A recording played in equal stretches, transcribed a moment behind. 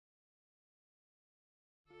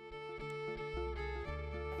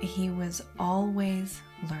he was always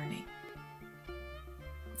learning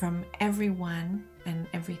from everyone and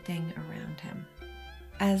everything around him.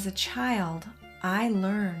 As a child, I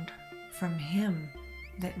learned from him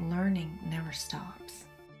that learning never stops.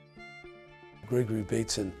 Gregory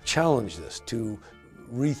Bateson challenged us to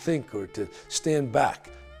rethink or to stand back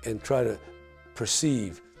and try to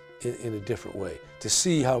perceive in a different way, to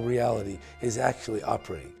see how reality is actually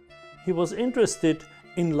operating. He was interested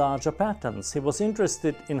in larger patterns. He was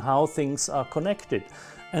interested in how things are connected,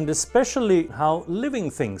 and especially how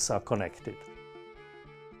living things are connected.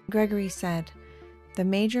 Gregory said, "The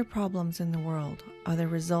major problems in the world are the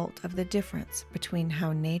result of the difference between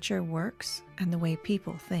how nature works and the way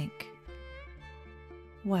people think.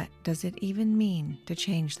 What does it even mean to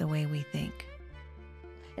change the way we think?"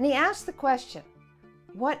 And he asked the question,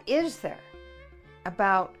 what is there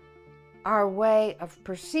about our way of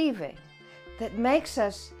perceiving that makes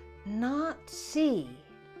us not see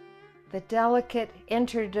the delicate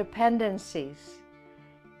interdependencies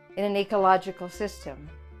in an ecological system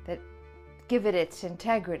that give it its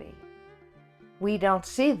integrity? We don't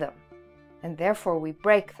see them, and therefore we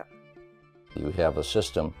break them. You have a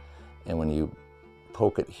system, and when you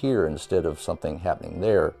poke it here instead of something happening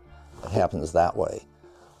there, it happens that way,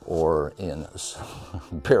 or in a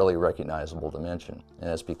barely recognizable dimension, and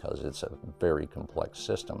that's because it's a very complex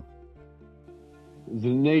system. The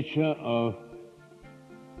nature of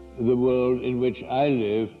the world in which I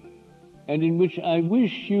live, and in which I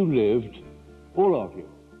wish you lived, all of you,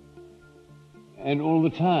 and all the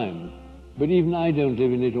time, but even I don't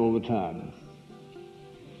live in it all the time.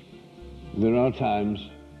 There are times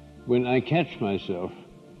when I catch myself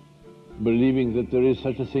believing that there is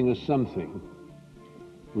such a thing as something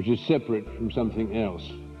which is separate from something else.